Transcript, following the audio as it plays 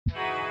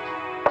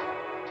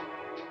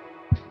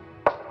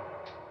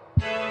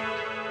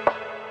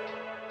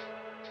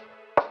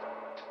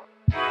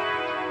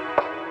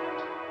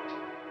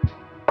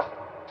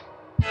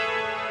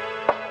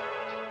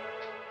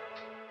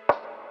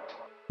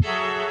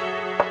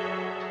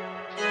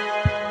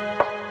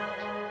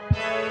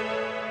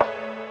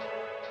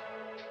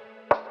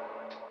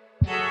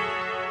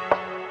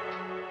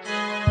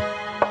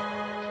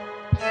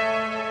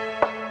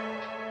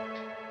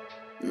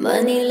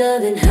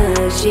love and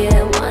hugs,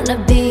 yeah,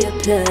 wanna be a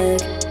plug.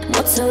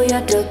 Moto ya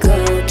do go,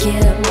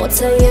 yeah,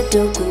 moto ya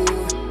do go.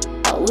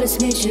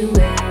 Always meet you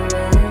where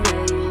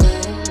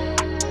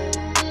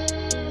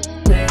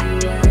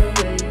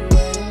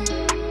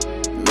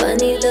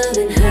money, love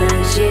and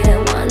hugs, yeah,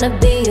 wanna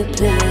be a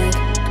plug.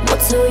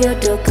 Moto ya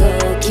do go,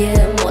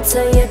 yeah,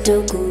 moto ya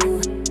do go.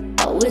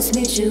 Always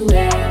meet you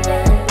where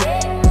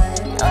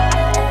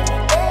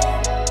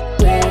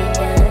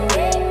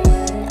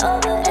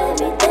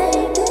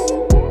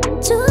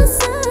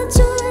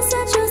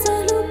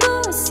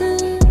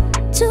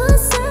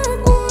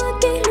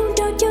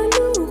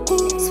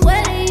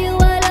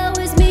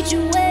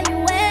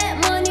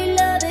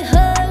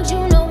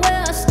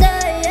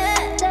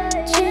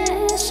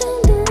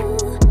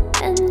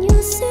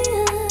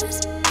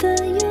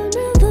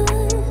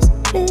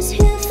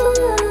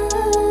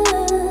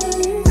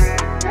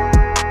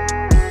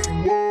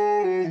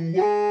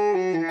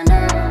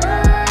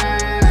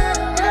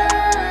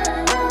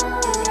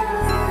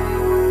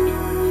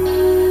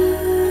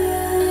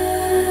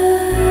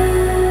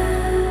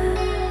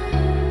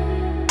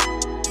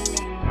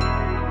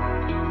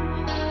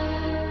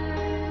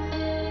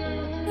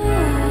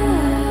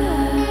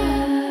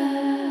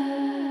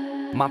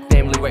My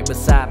family right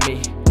beside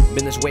me.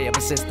 Been this way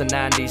ever since the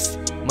 90s.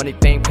 Money,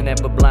 fame can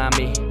never blind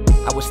me.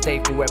 I will stay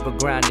forever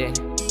grinding.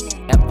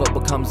 Effort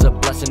becomes a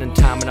blessing in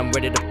time, and I'm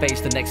ready to face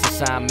the next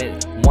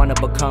assignment. Wanna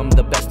become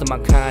the best of my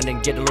kind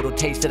and get a little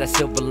taste of that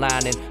silver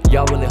lining.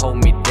 Y'all really hold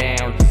me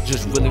down,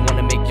 just really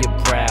wanna make you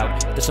proud.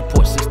 The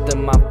support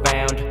system I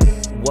found,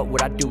 what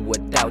would I do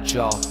without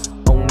y'all?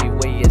 Only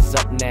way is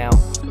up now,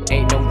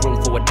 ain't no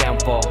room for a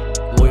downfall.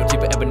 Loyalty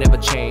forever never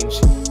change.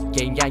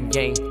 Yang yang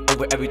yang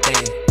over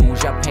everything.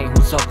 Who's your pain?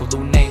 Who's up with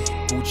name?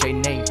 Who's your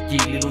name? Yi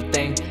little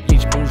thing. Yi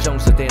chỉ bông rong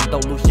sự tiền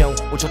đâu lưu dông.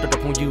 Tôi cho tôi đọc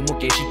phong yêu một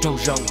kẻ chỉ trâu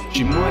rong.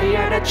 Chỉ muốn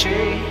ai đã chi,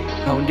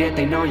 hồn địa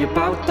tay nói yêu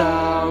bao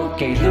tao.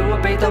 Kể lưu ở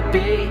bay tao bi,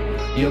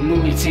 yêu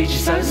muốn ý chí chỉ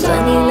sẵn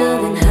sàng. Money,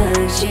 love and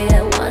hugs,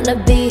 yeah, wanna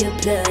be a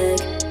plug.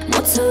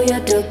 Moto ya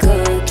do go,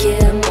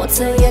 yeah,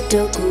 moto ya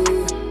do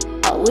go.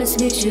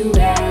 Always meet you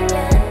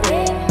where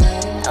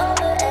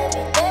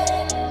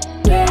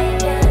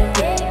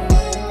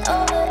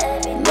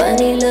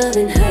money, love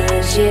and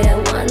hugs, yeah,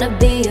 wanna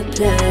be a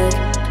plug.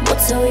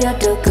 Moto ya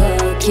do go,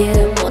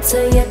 yeah,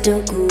 moto ya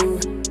do go.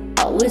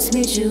 Always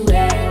meet you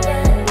where